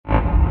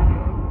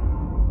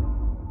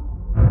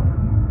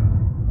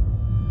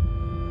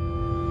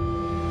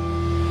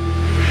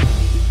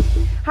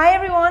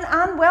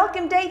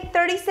welcome day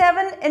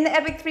 37 in the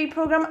Epic 3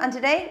 program, and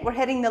today we're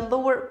hitting the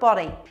lower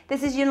body.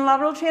 This is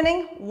unilateral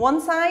training,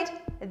 one side,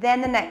 then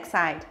the next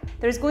side.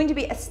 There's going to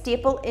be a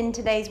staple in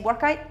today's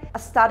workout, a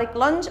static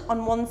lunge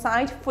on one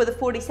side for the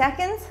 40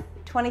 seconds,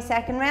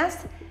 20-second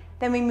rest,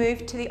 then we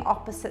move to the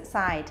opposite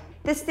side.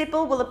 This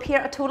staple will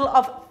appear a total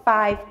of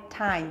 5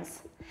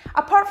 times.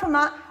 Apart from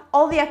that,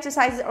 all the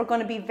exercises are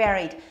going to be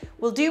varied.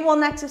 We'll do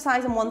one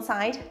exercise on one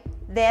side,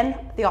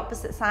 then the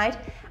opposite side,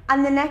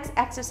 and the next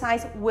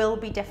exercise will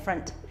be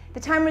different. The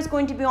timer is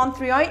going to be on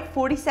throughout,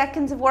 40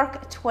 seconds of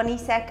work,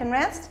 20-second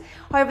rest.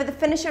 However, the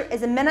finisher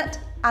is a minute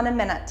and a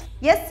minute.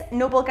 Yes,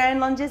 no Bulgarian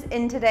lunges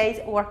in today's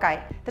workout.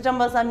 The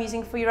dumbbells I'm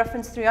using for your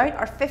reference throughout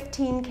are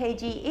 15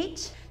 kg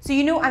each. So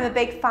you know I'm a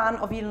big fan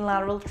of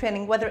unilateral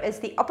training, whether it's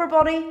the upper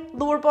body,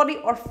 lower body,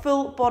 or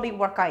full body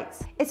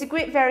workouts. It's a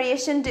great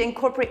variation to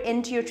incorporate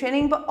into your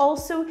training, but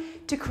also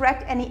to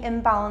correct any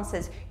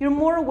imbalances. You're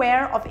more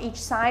aware of each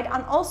side,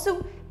 and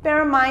also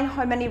bear in mind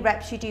how many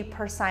reps you do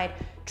per side.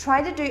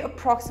 Try to do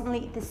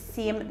approximately the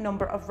same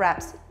number of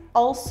reps,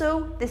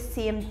 also the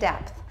same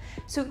depth.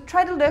 So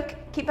try to look,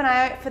 keep an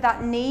eye out for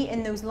that knee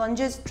in those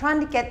lunges, trying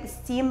to get the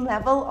same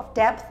level of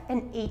depth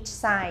in each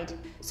side.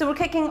 So we're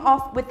kicking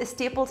off with the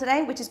staple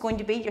today, which is going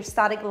to be your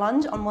static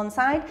lunge on one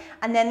side,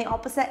 and then the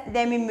opposite,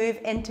 then we move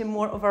into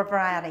more of our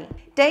variety.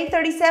 Day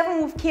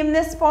 37, we've came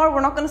this far, we're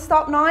not going to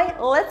stop now,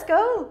 let's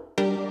go!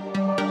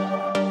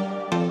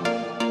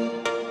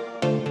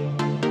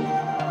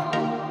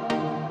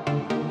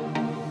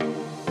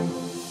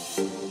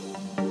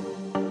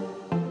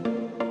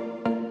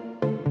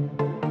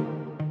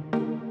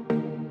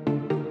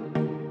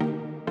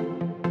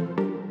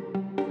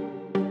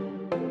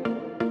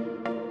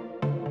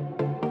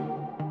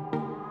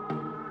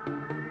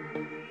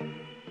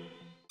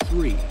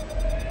 Three,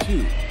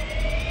 two,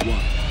 one.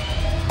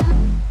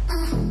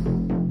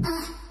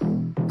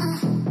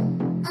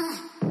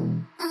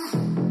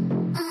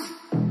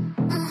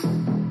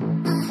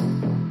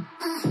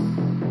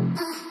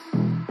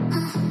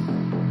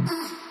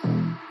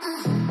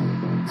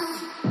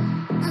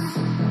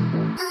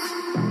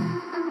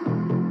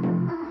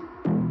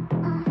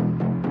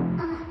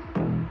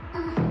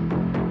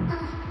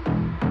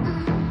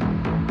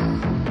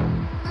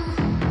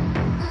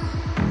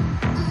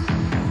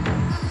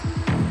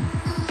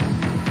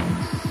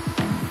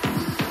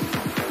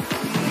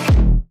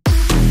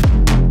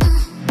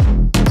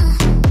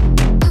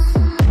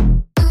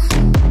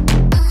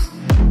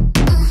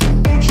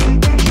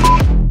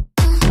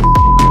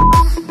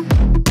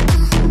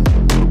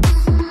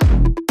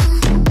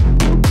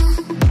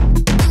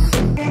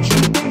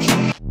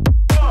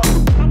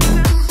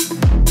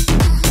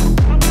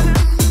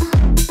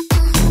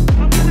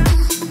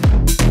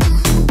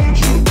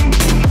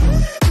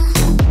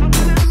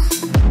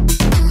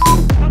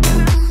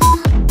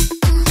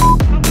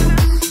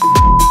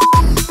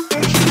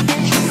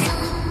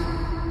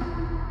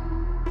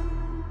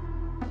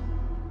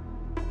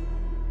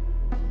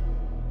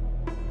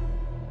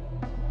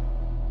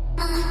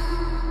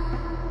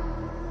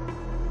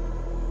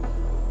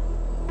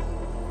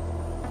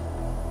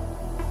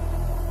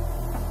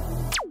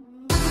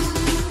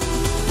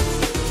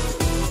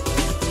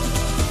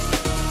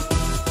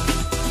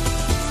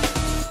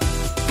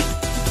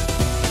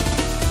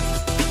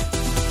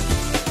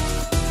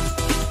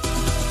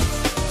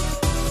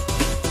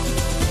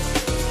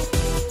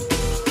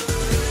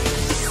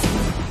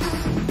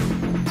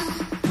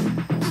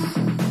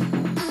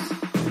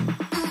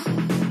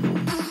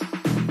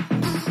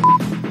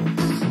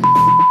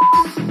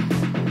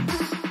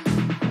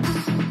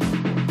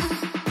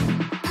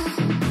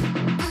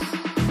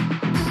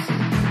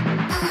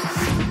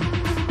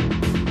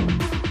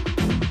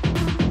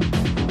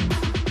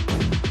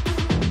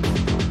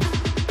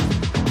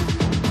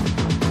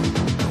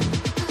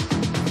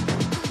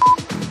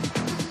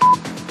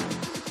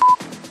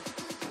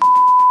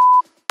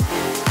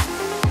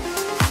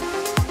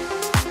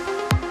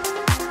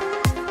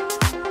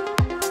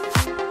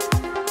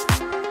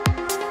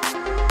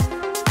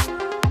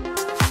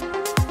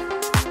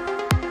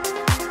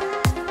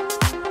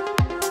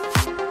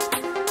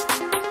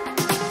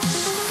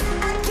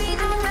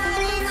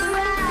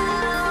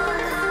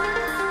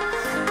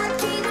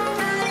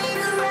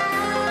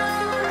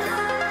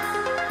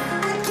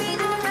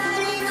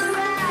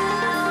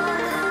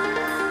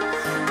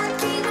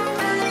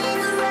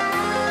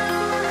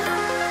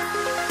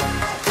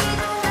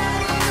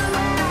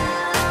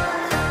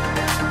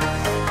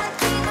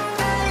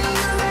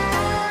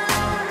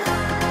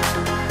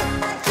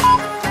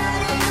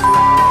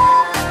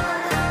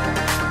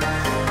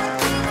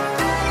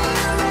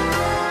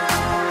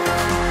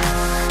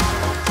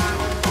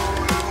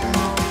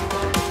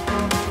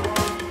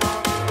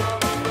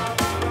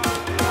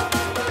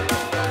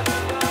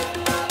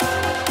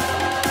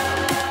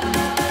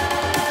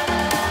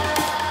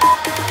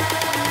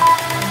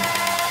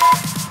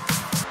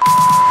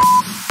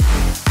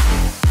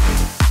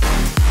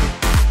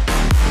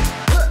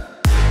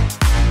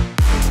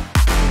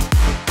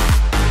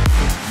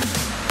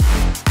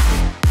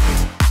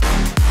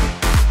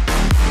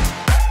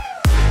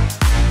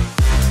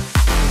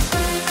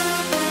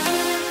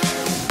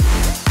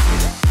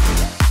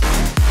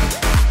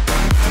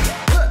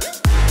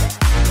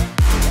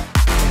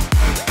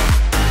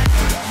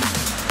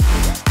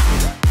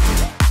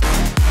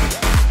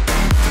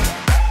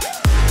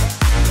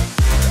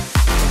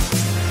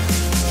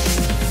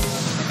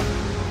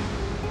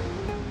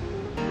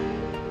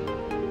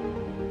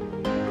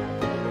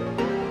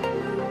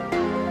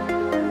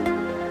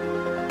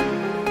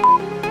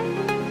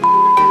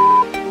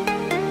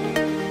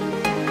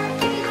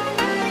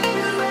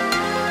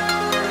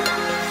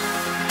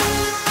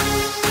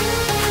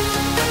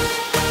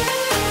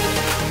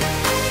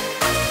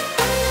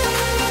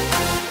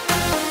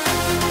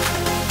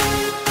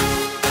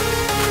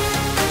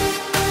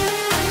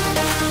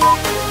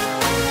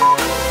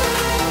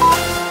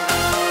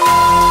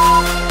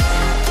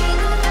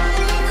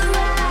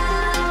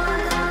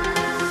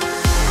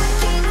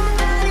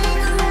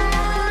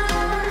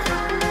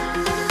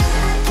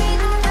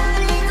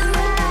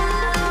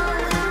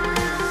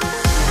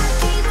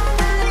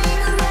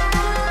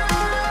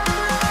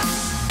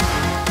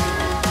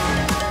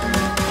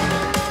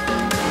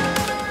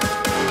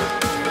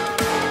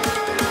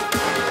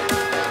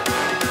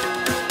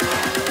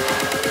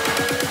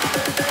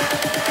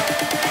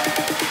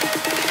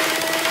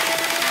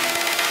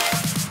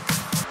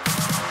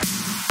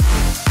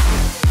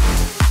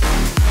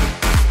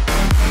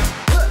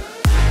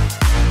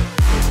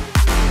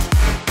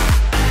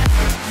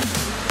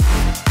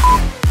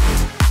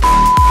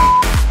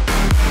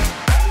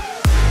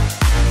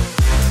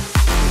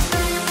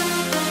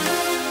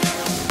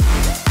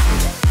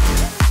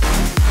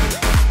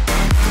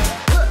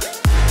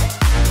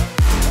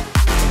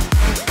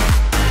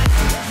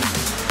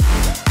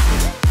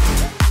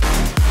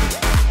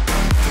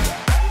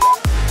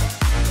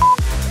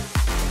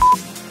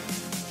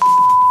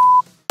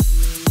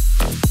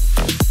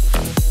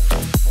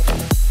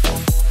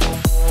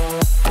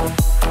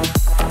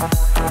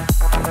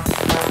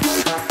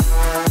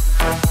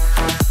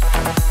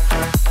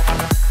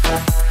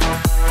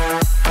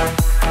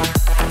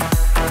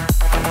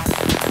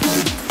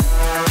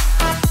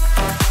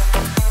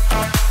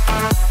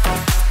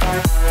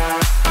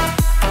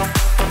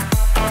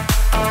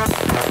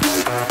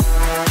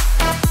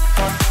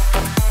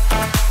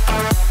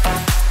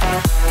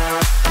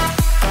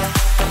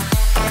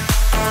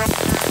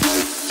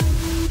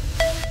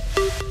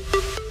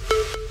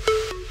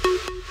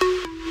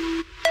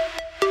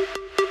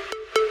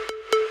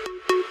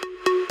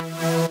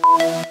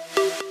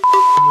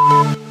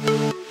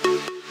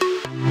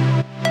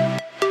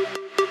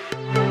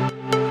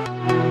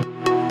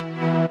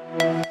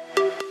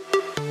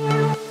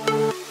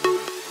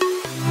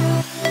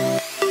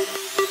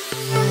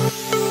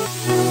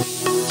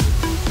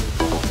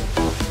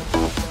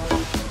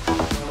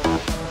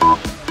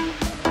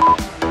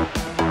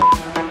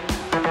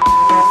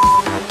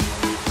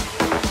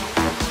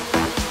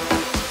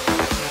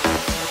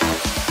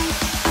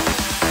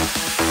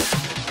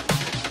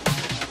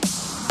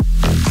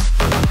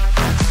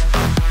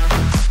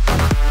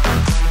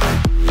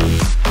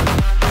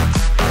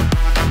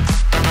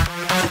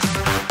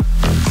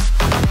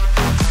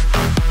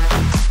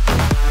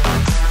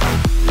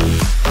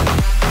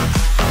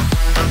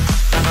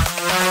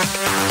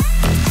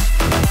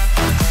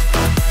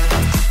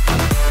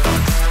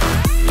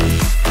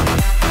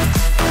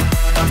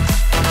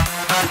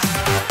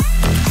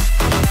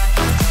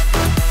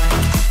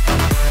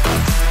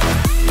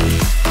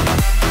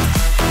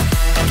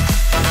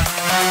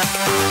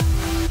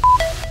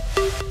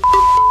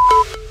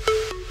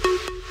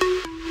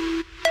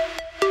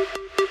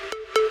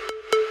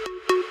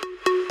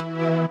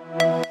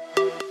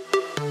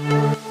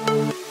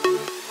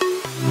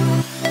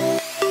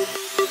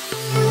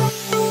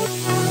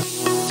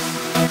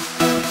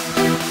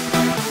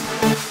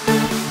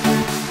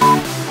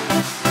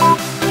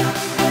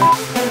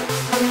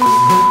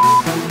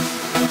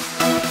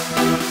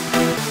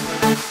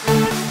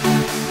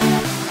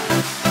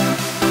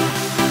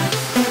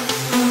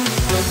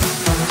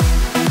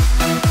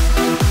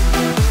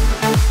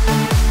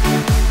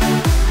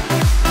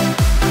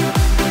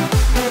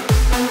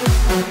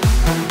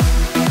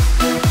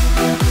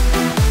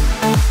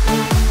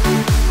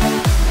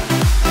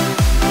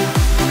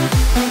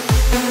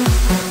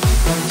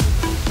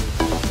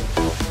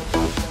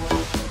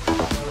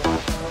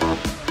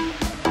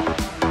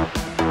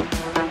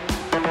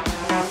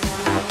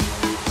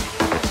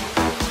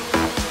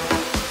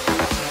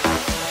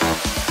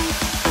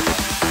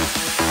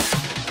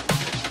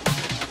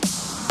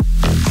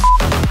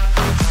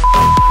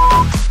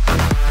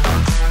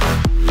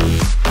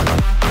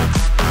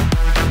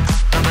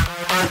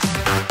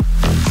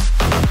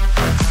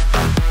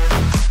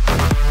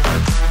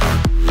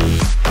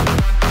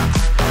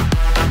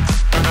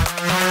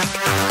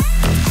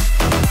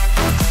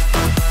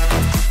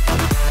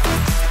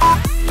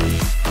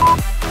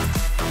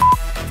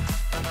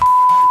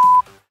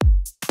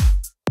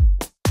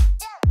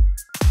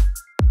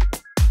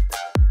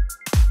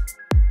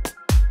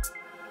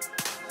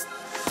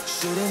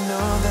 Should've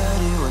known that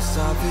it was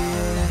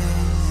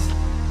obvious.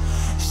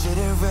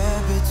 Should've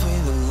read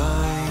between the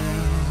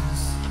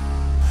lines.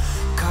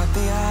 Caught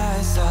the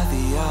eyes of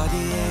the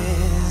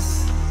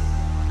audience.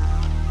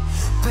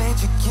 Played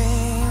your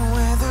game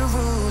where the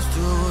rules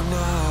do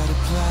not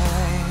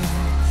apply.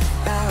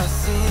 Now I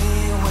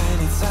see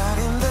when it's out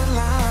in the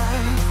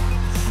light,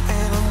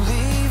 and I'm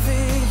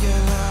leaving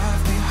your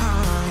life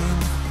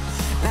behind.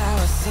 Now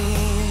I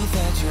see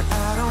that you're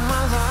out of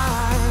my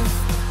life.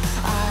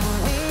 I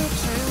don't need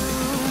you.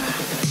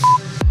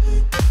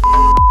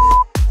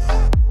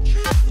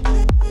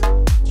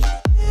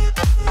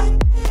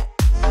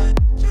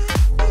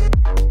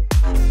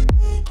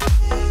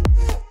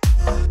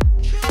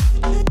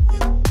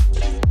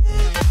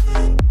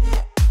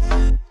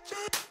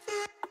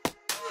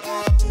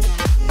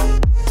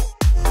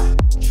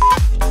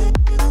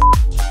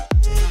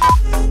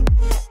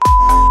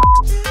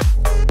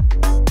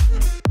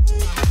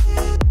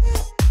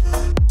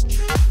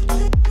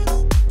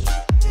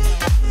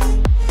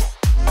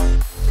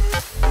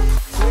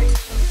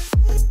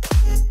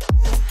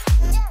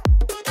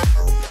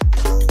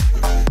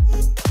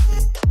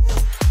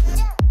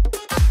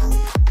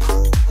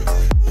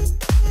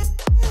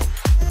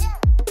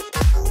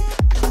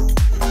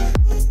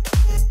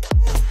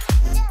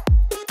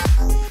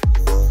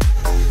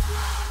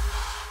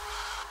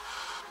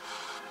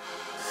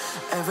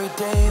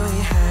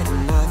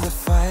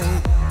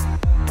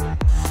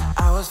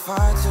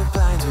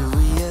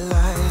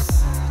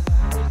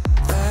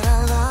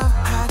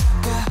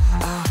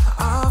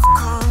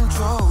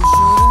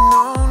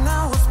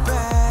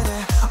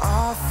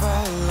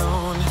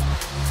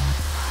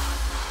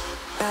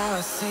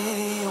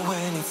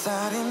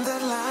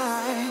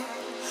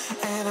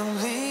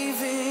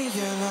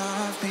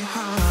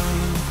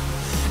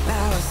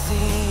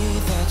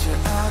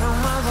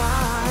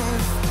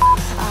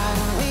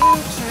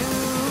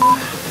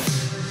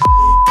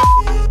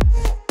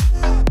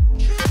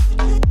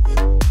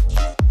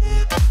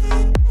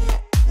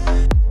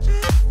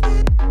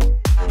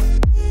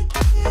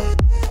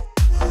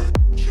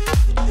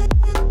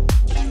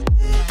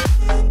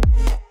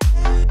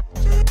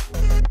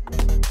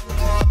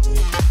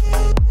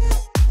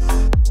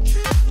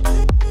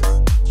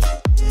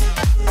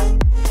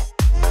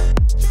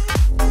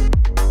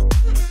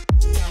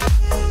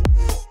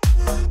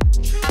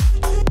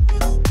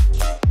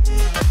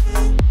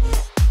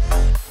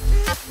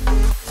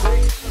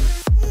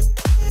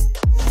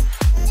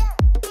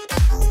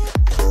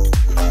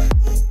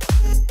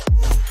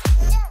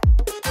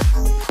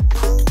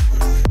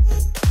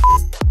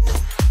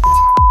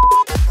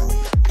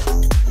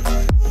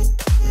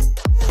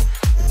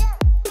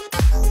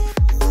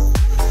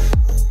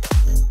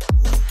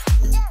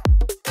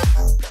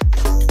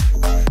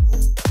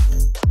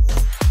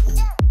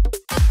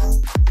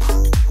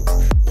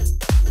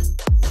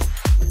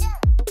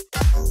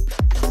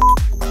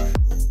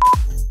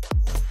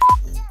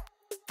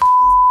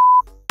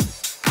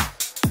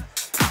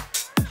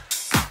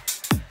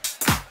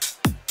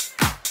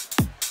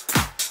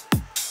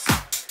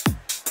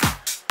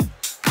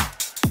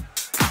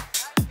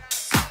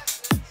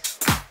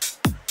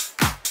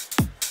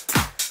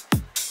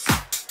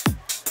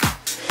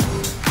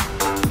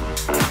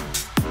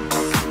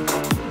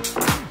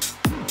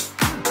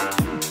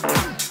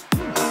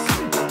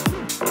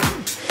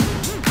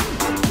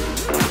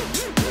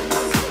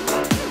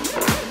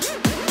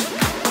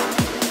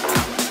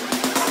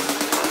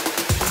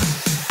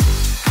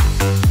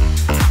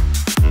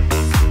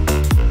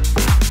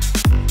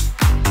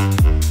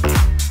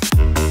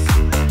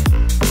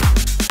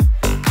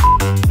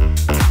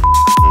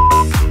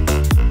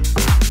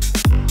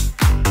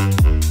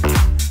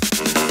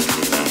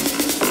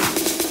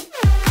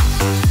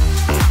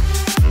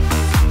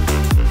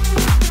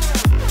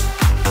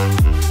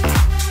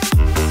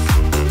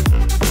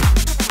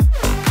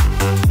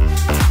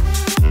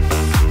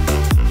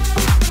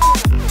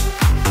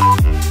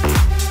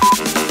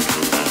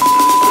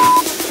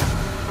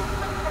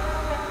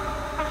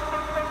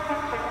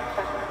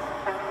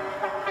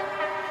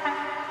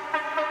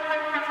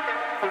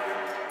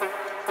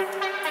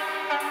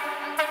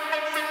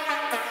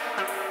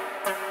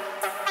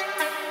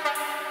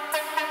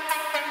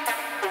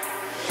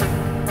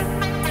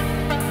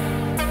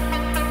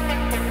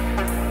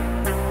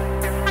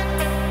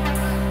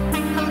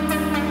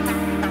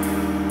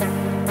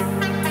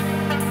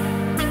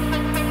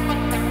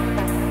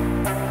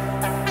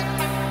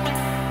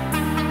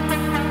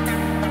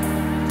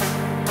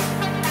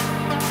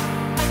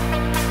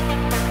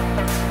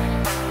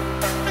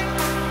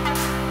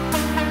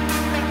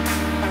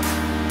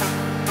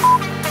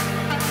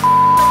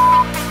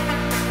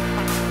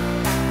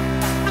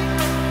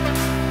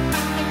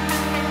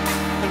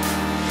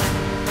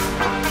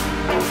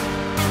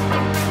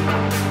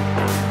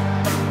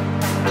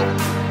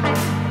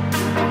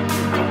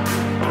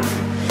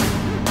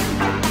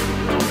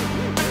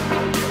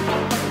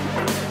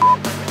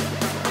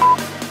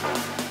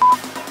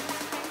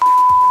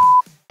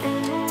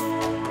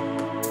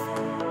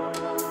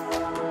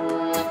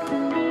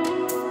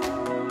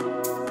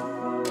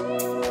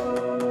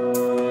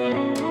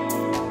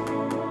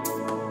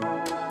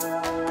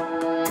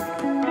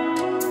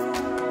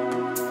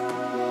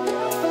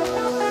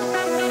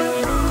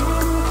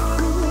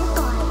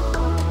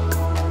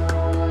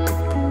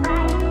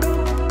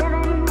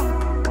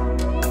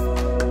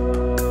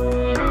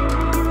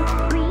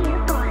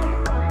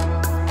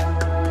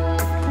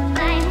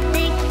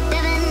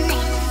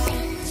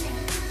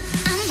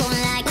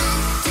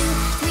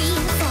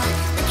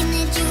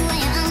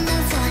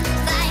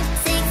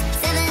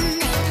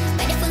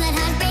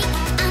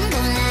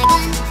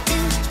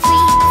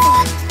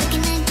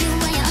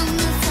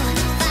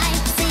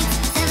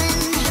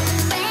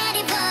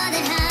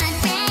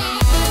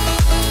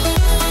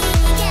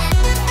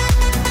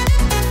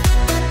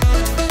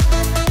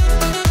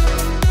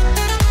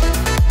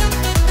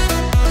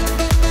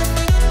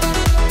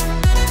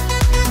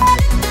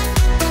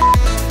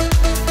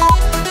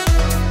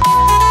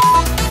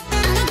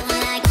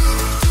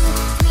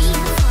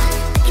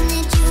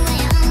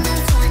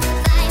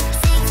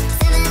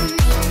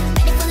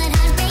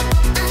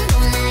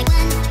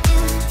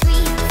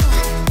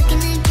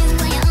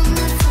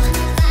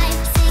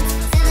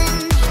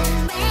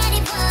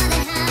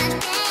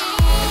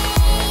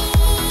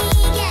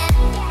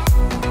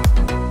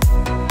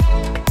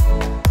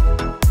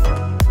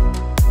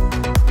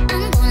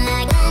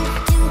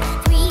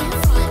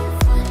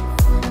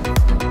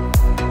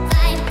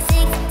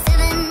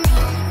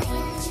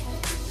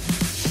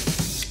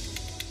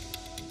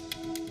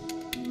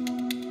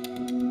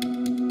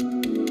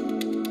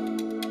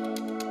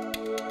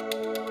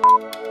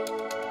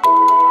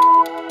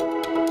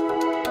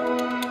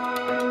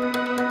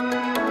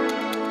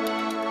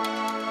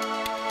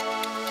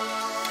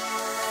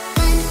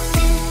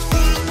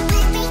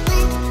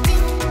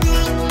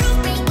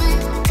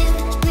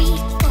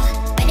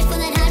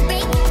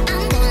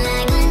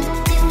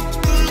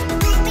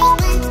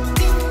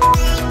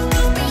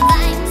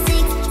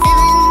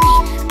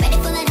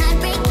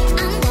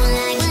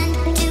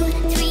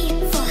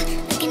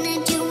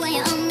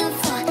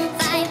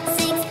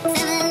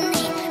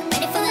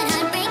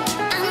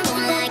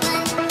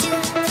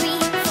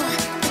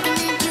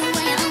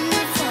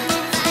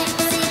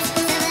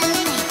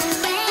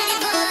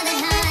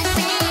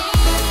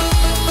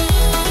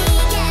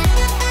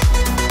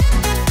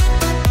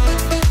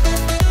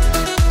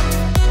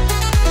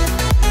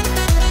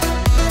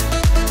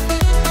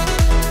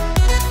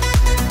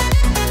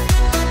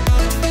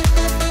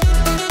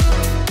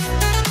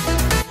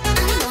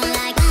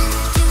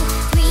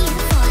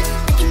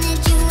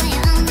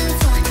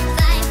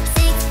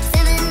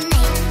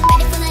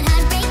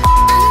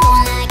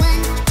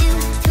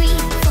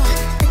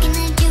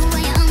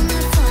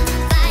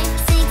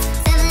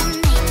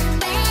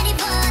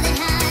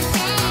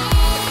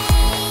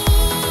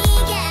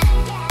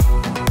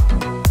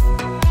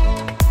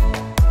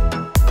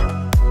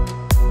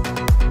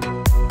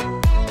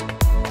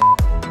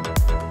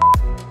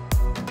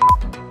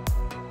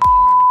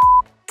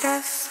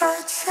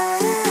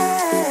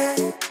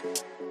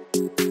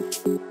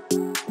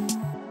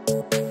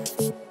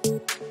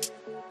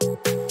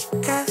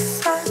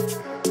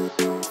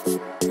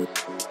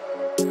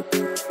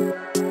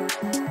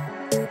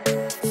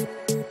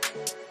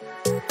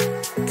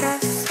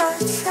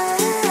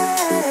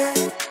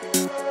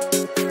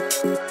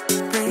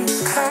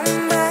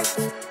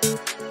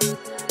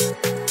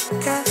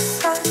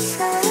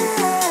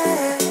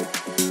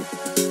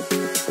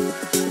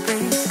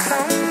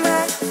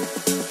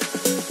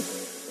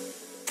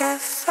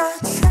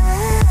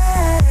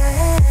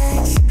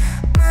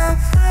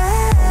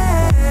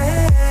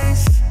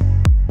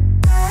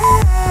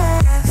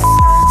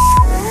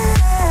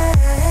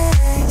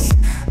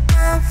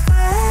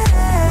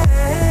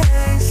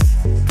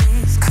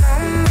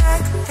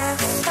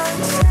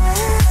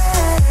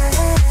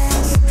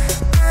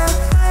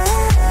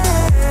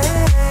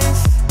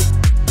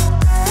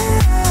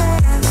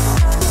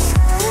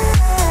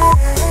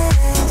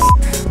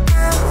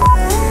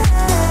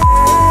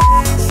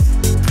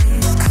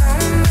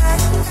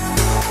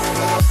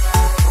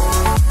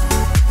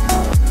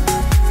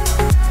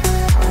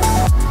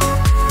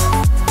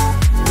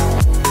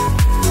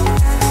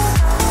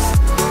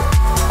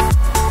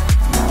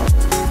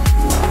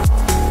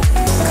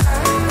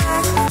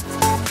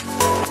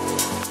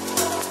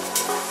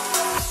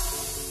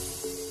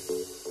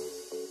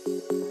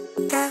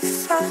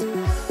 Please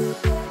come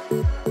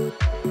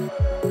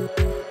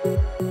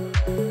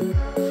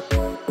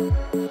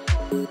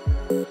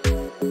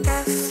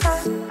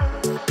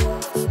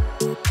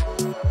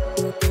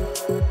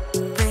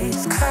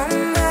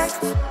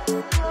back.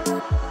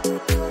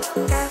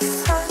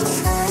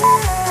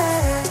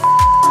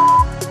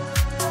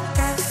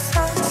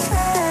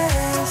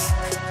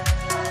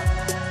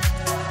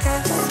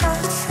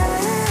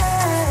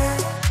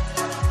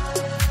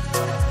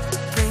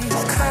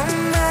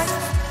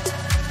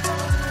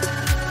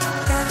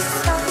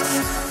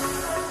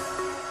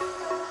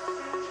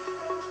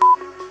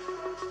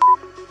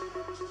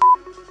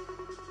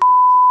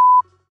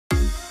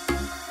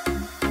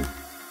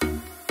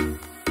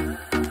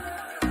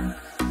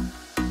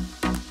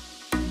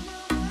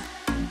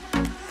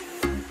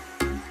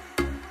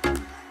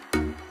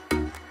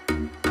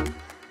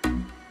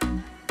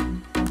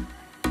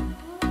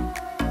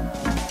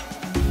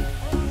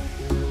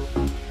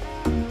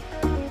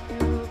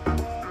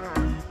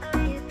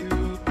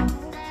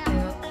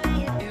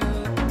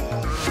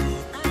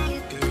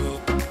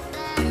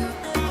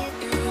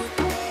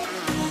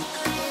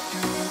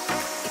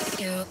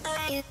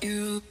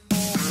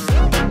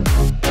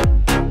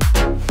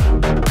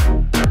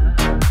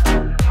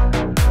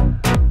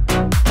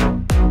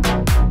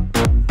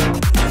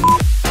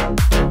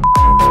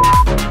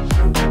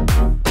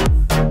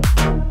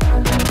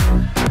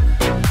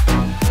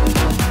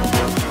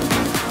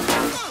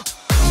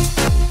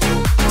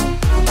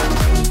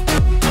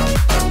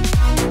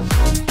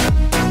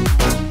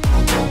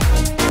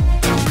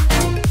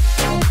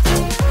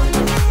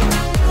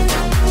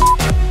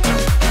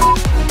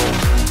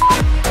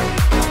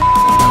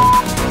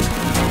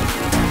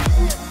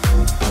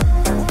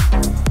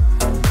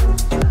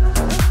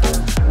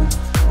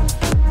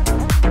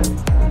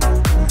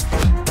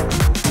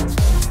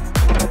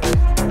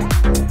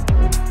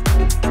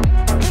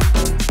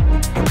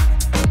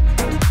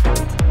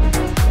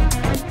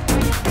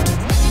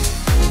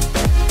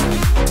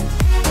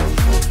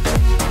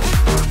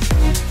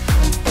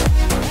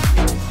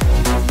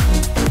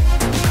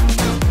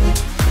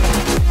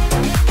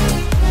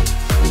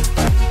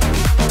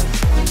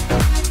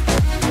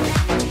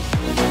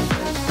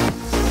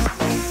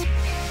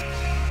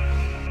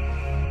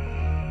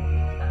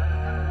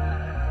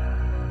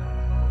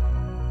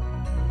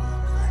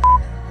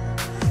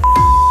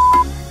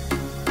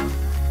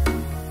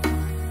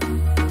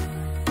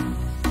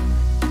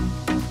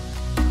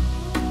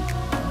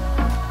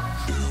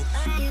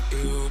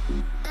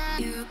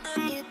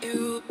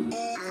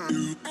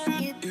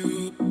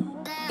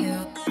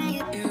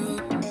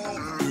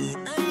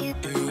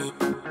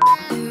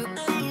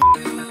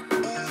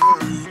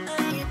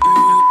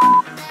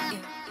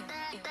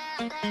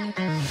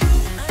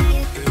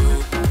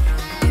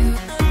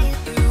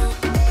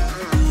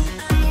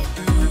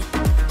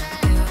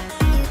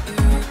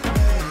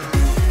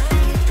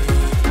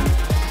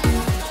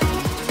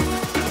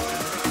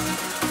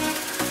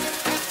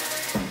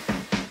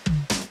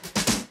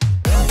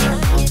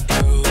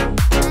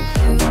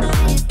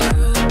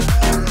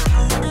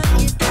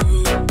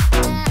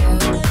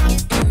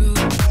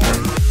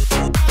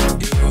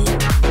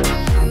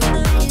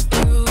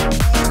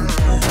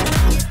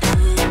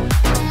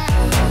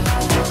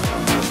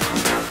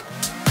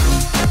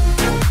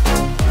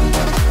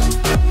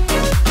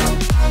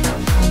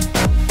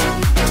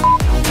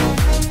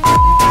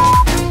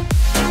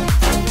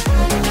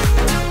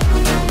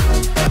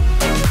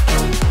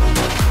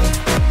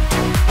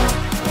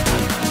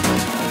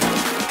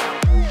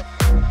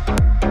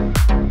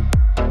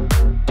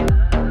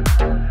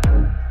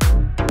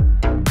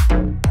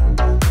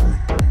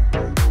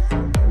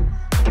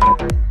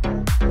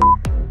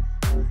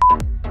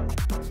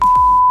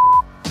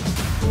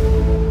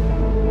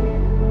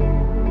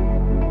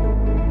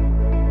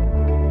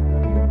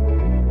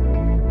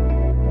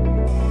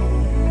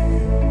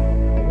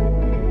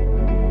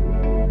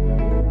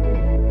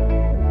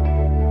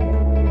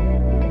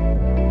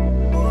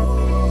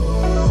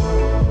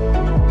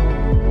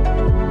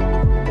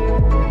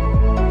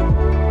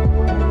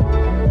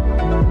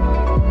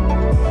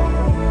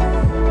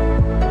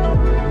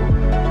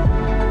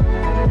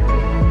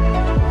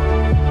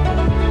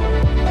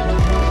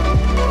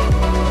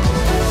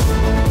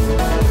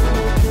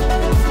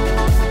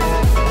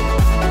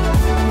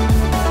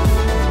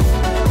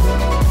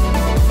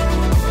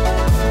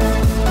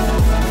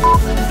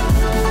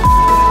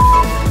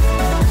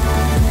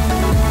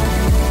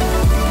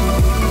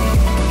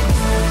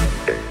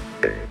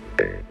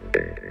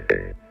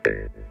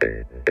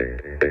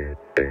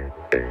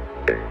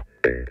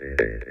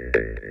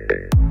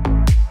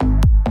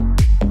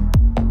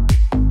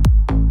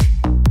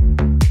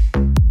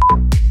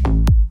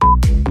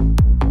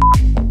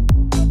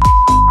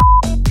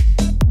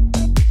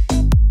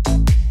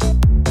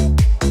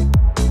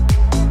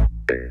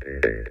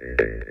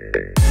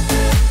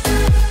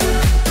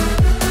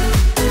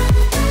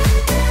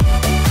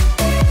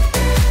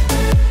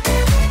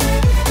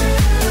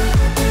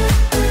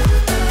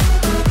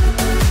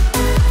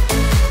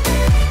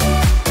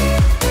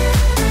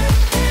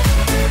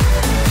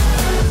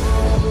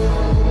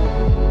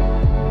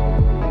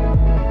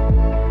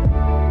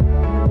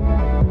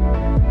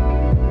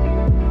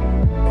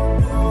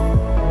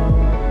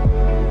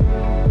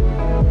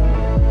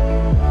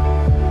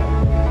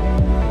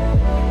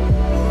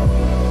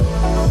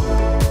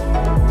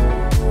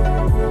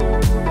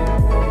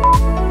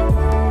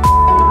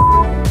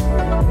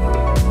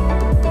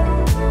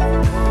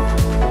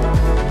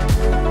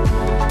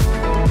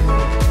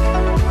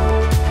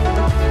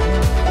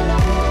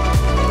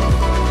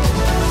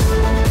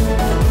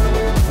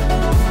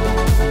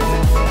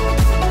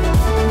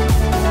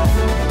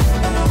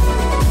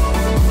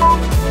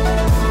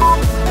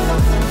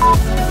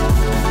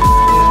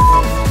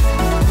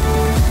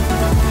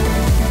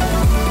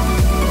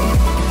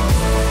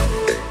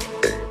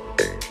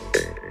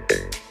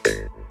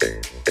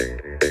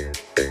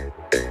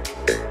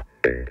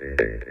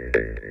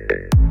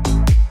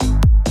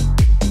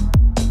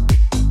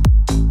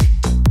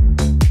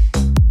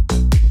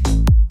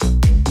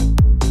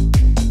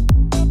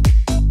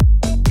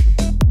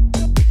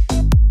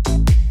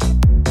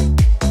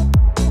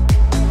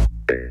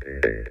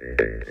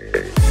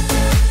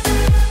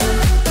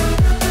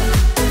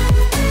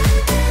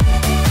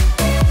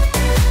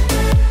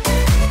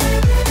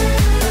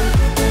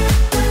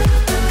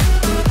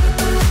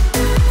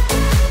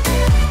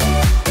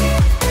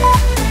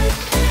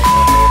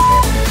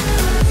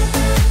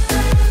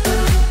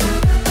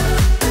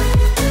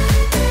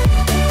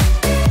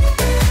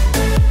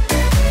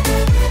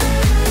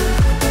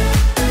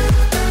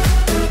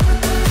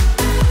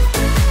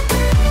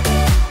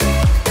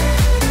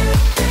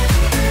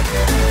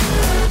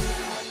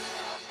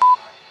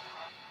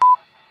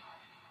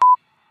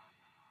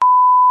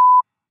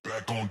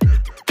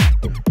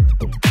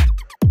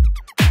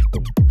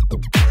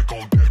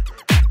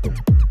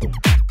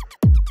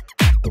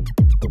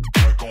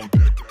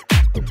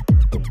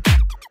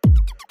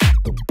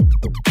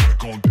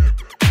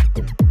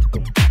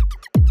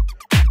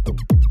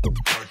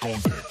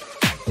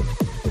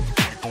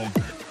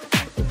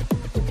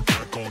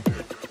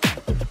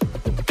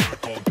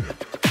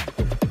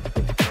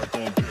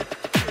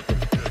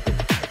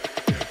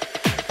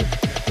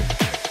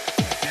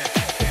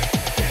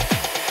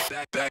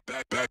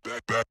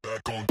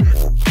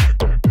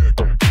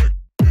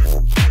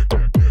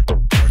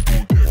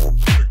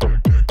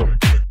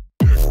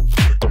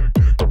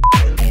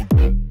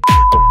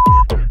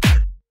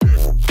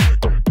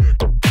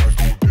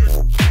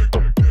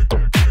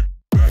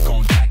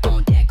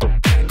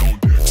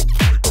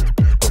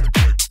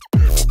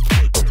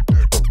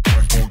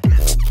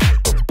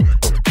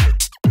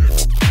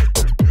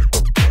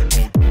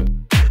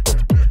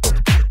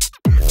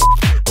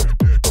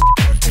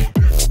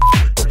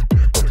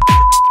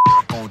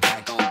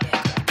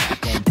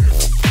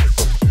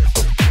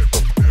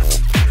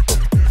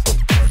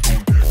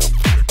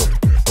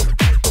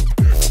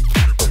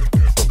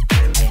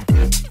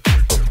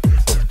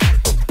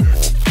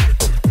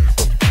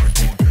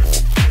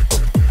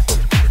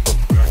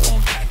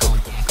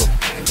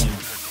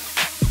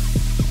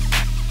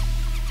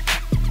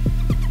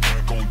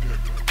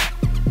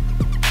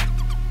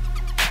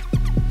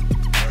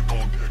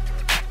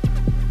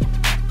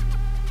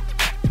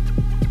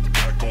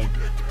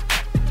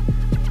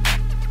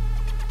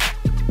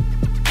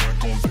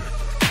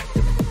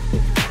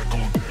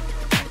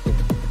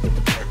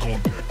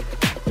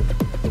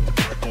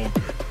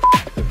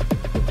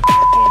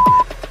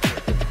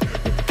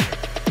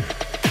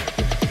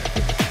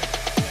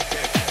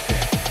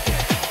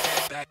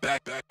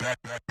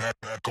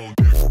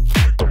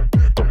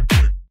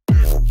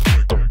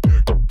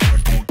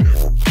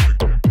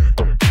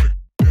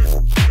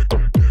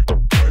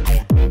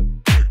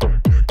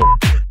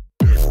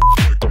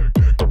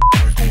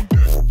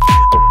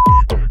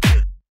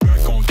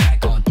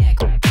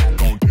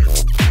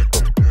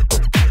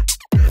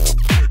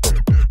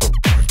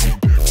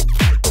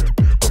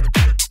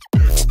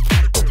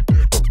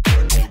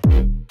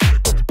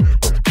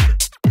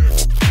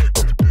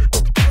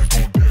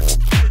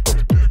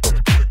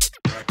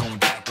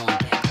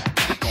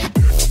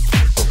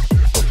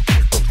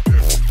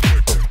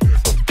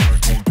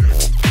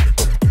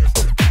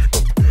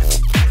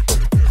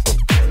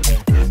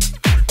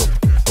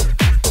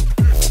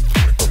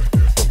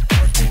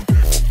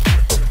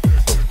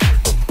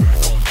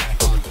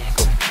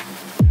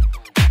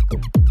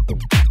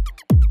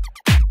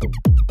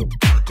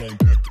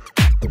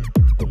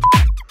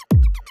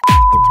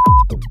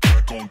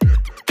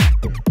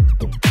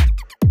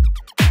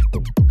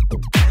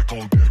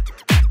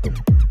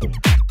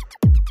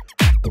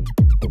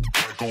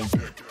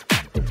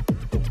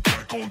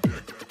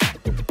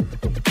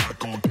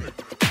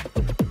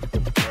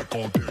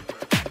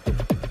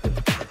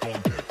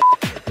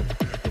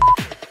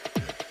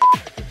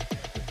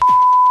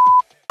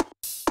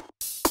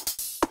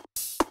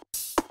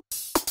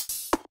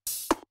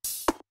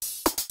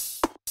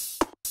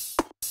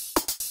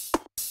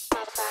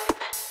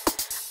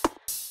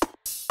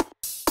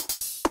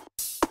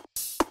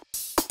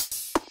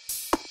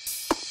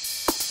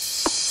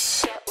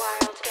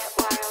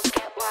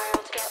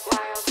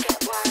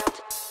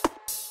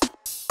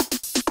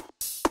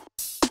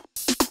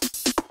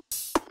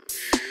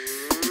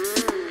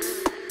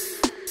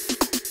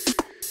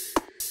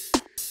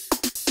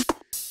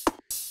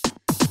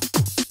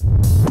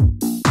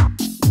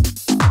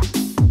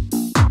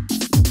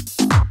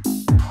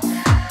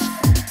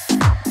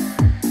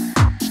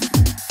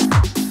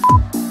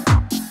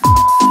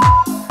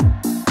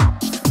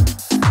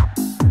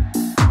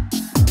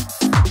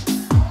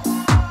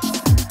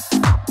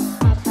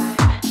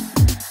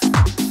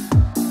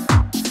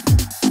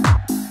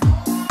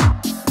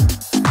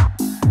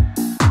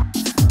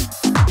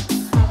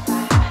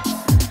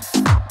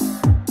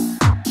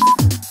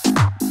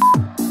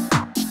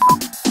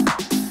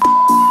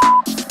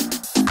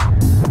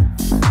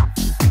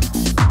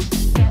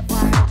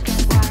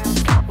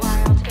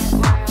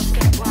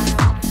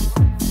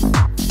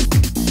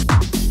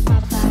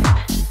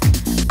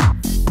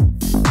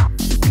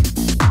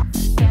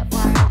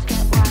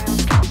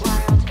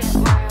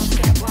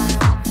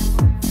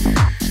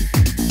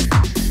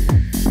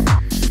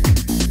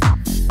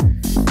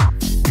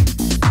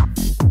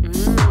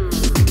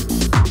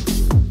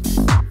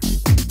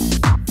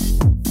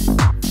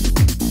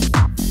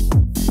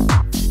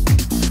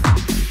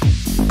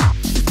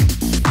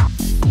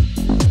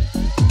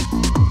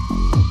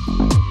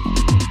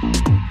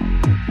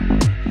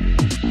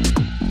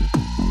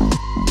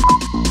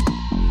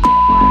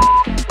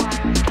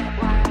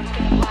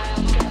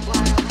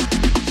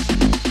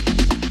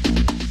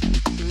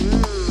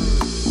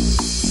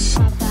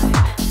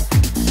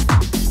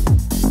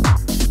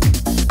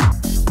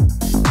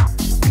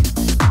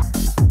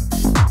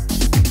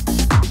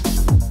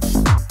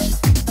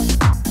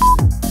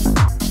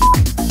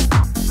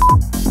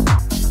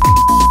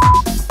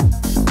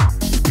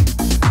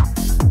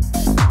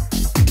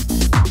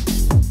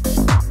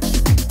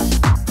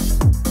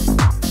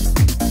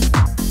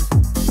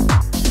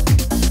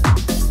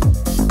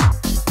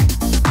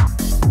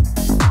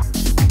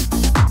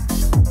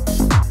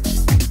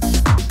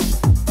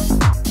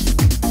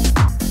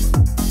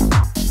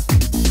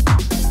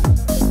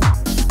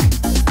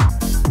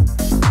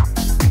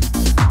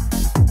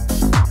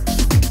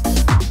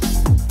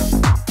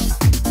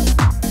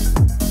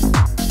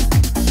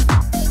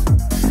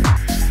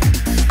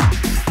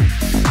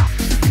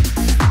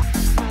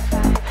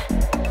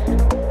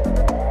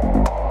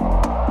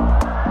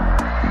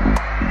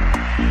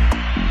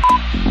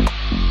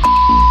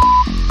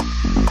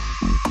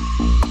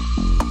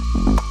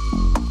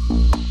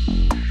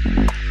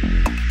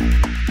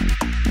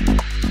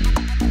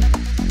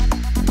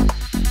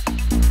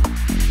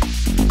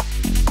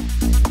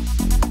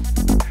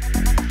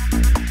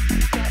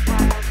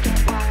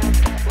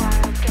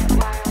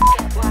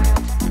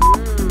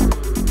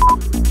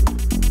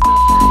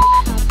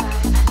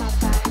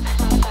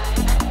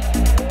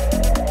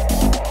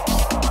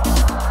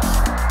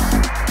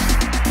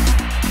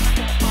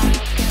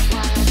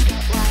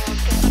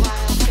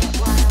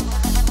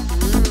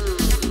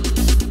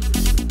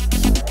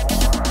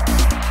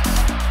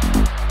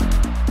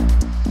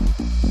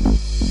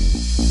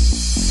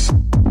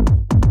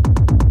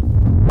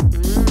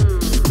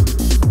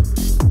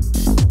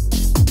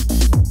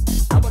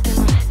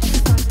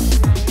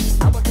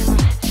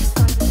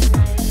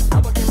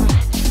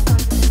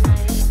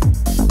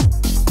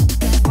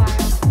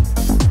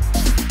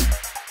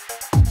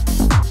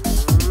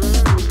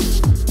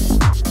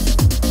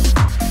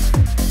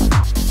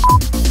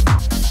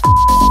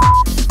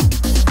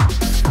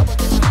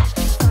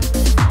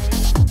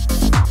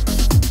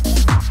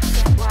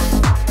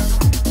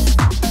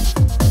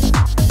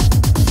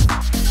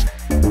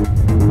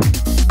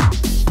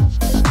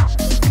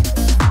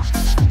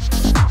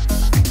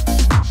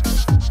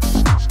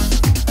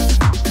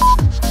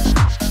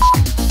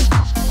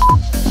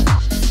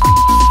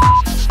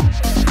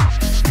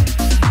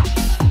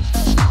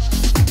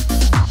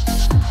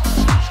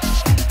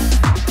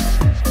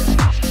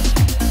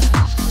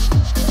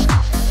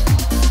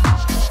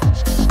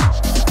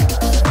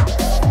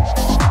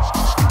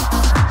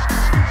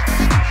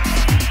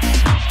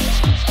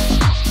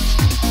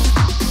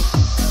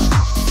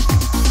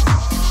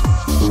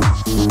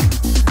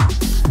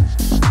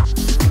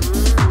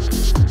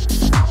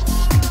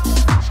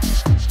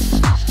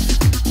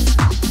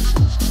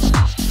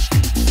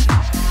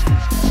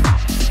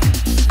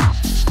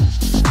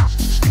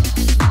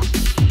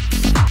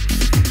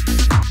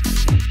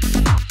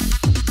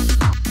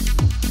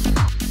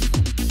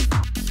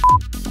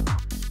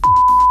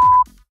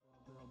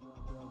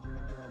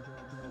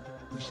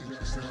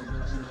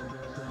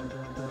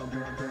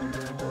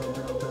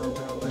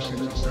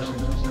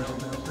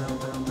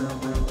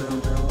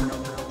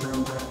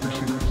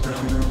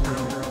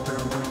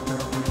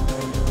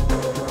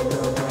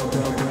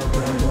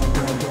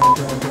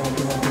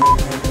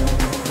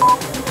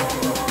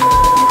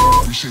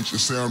 Appreciate your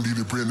sound,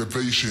 needed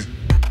renovation.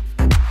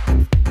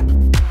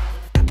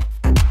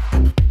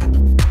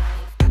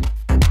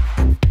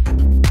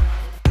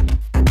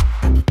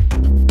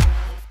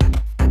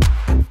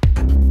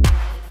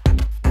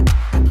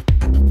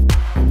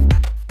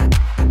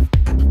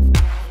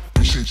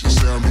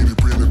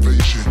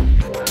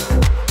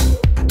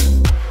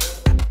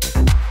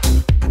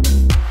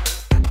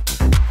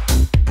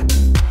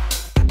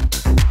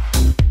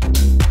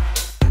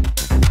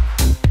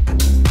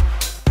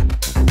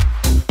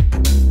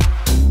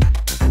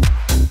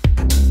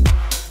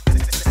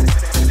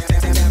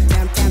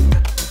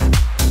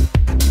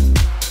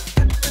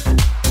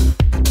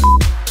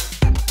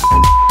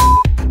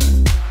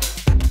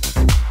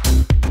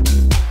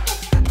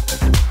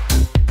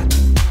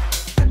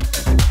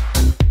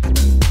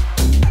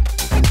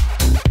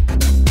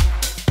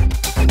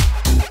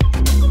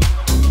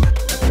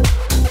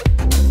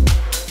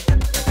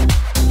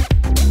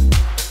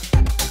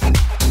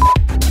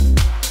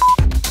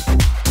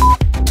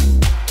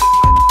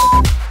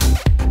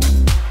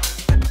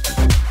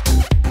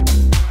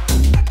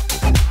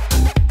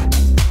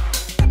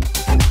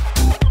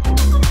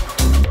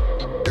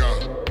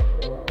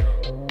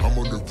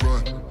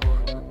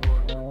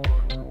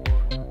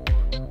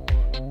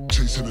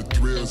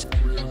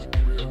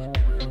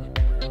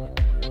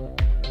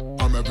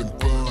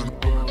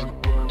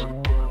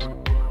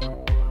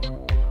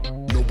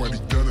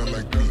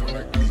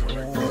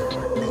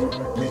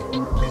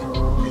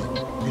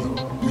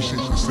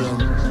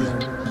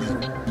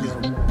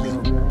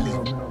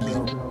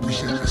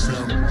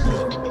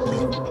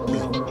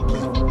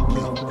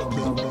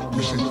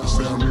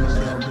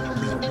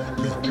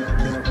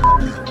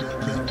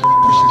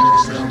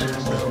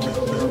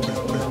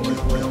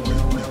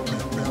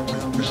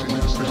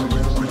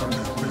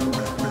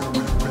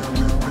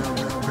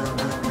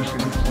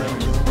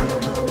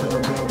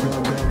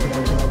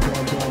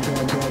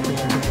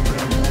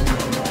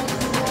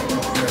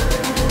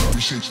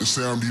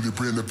 sound needed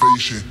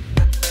renovation.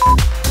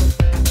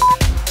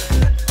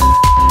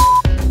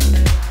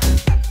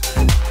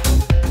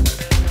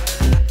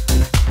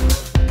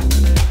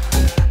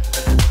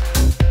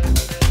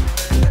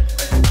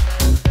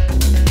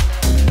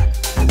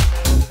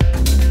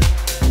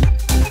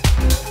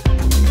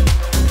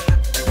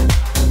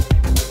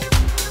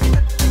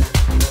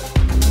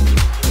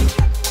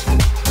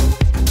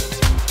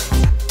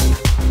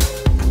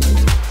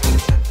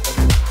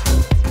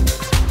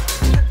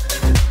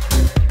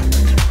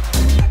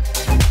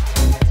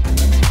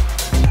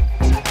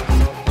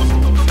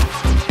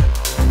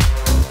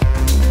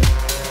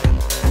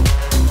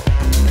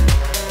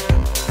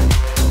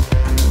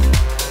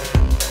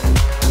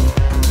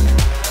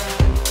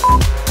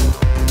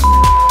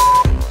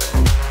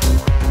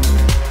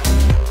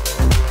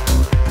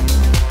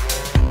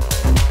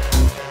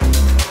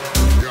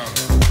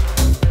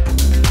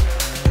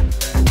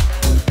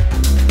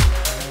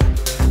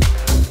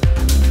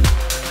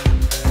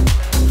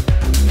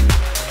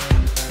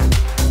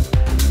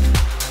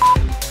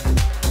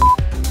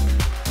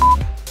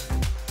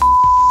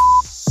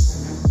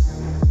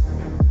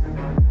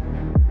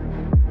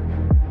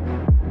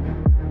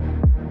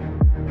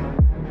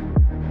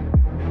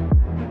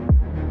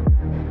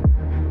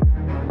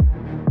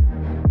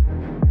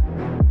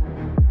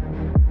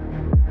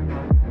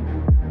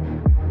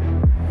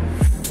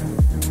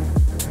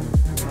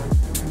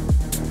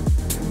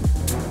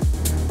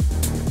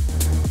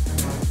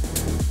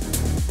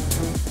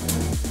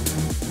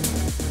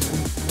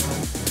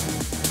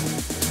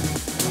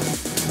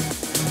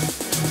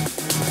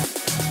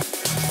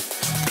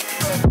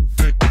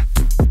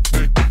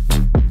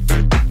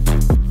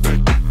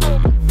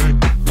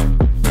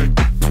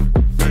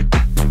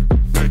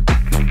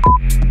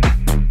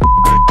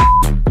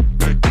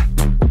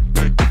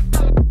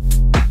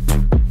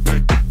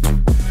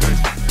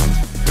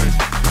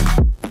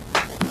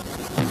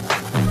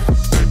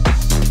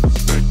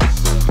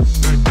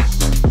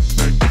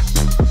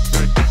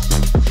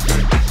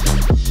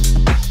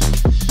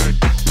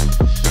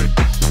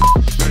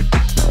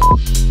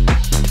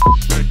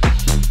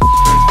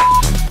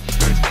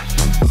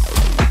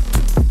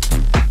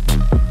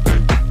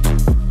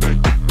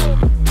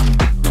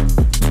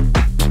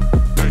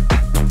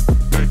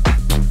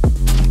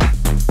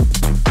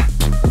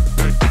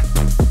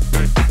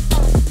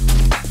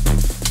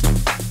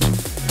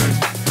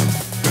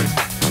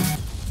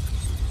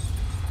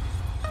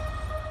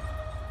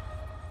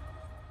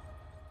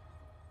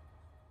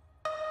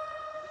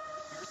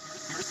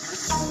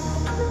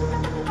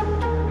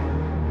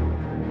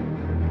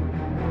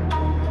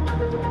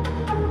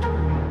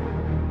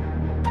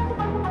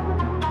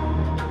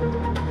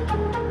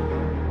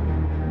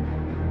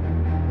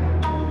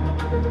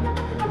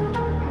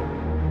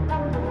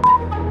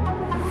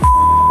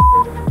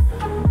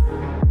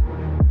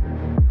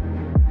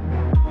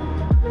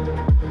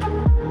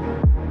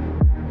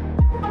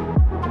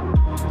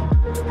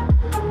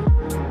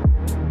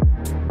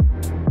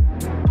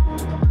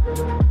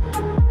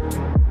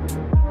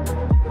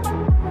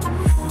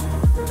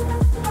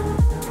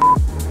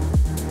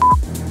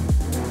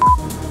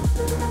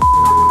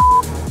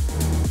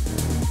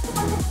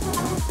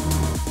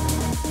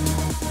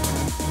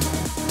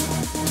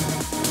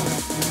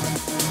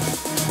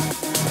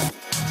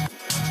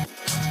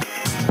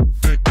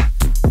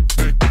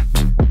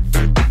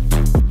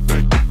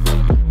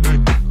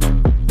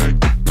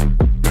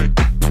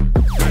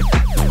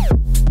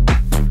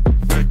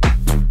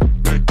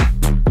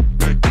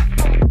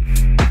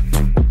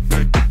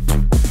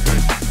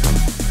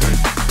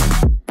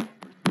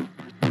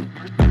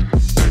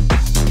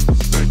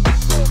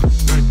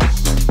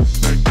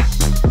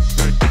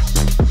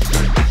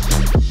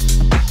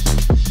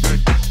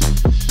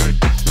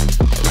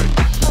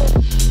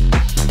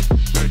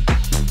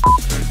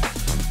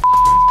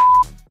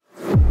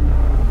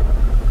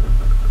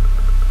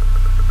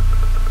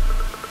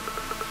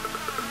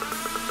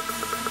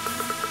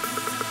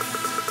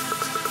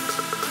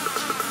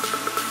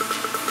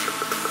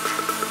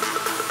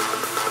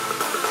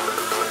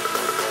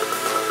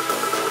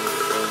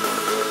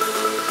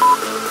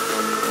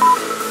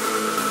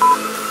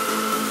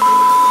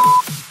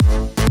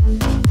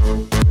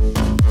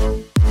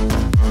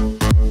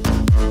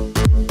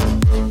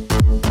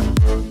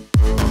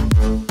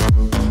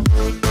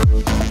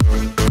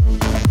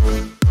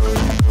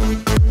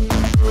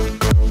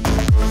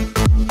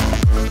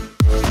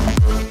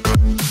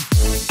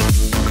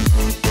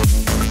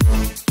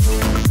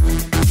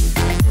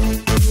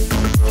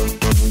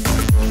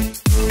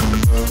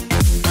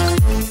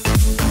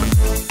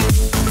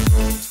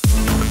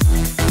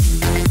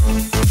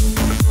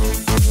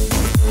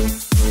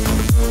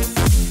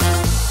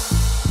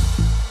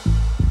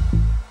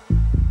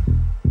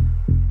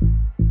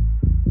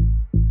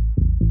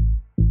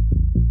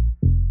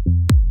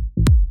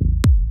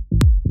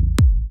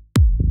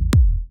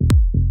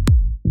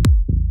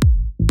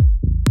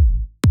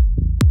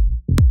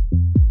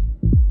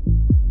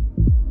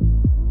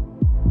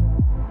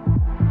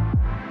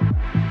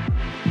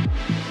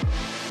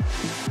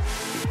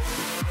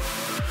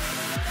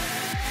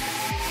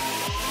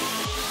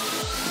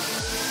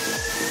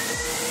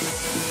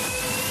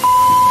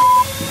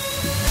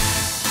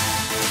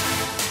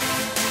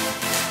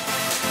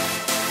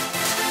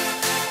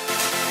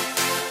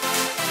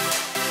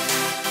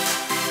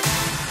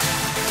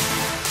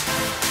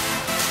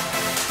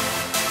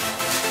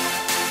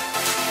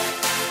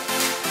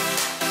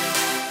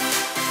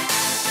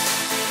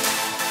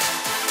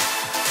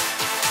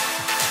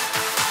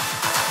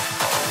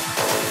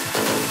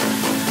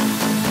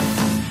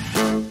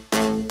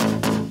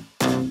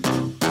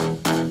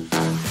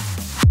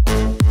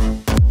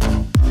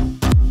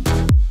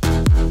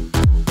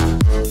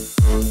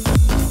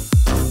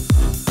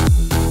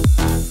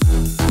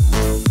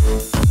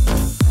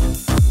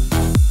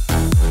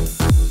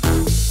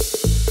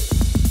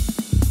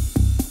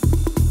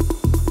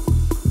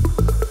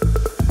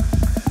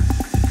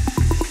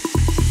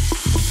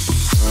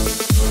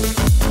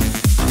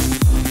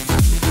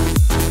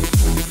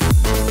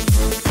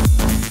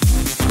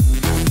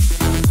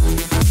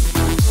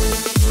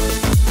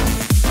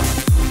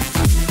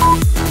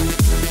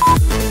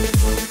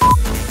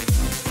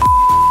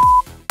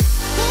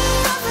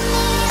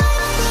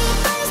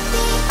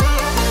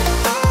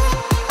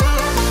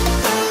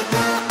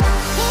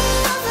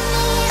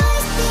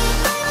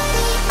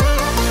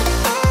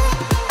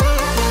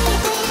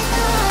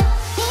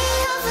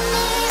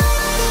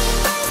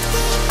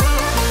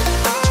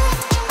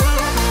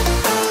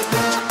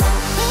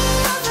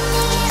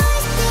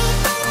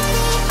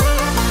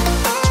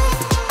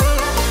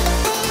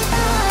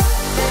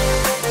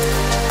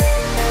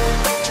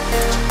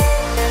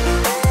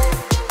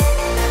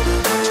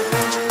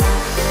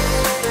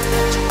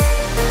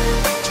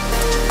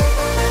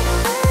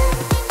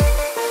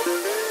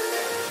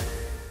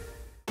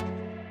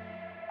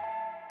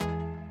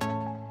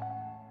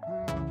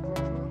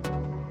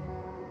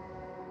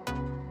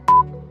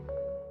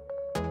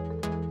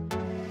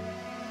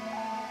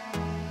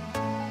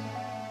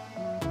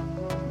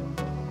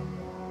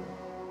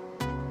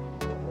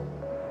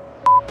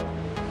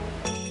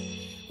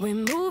 We're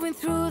moving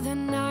through the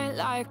night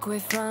like we're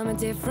from a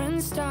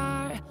different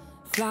star,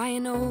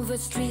 flying over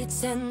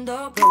streets and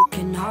our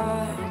broken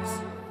hearts.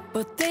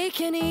 But they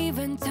can't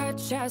even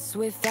touch us,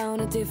 we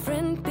found a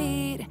different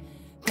beat.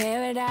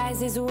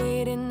 Paradise is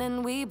waiting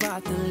and we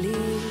bought the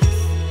lead.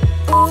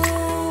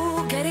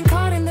 Ooh, getting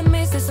caught in the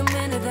mist, there's so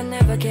many that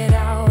never get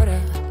out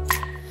of.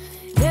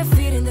 They're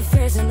feeding the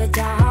fears and the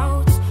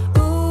doubts.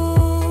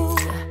 Ooh,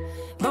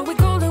 but we're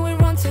golden, we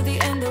run to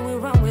the end and we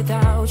run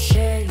without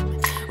shame.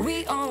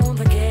 We own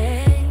the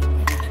game,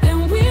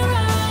 and we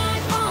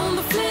ride on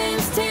the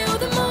flames till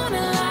the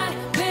morning light,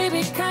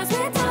 baby, 'cause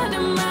we're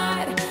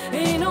dynamite.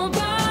 Ain't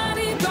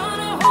nobody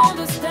gonna hold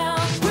us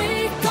down.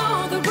 Break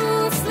all the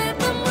rules, let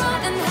them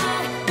run and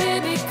hide,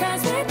 baby,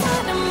 'cause we're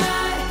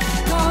dynamite.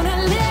 Gonna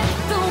let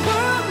the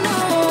world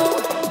know.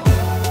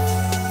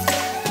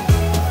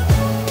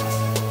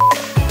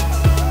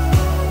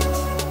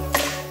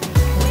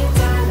 We're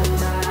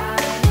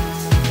dynamite.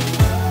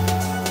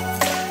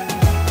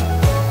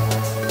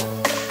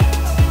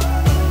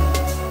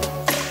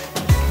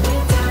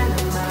 We're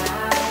dynamite.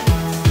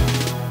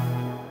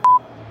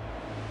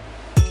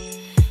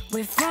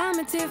 We're from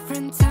a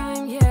different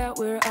time, yeah,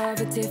 we're of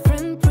a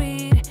different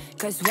breed.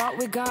 'Cause what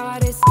we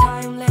got is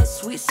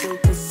timeless, we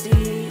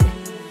supersede.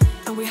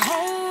 And we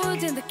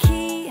hold in the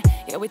key,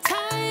 yeah, we're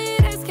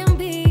tight as can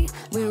be.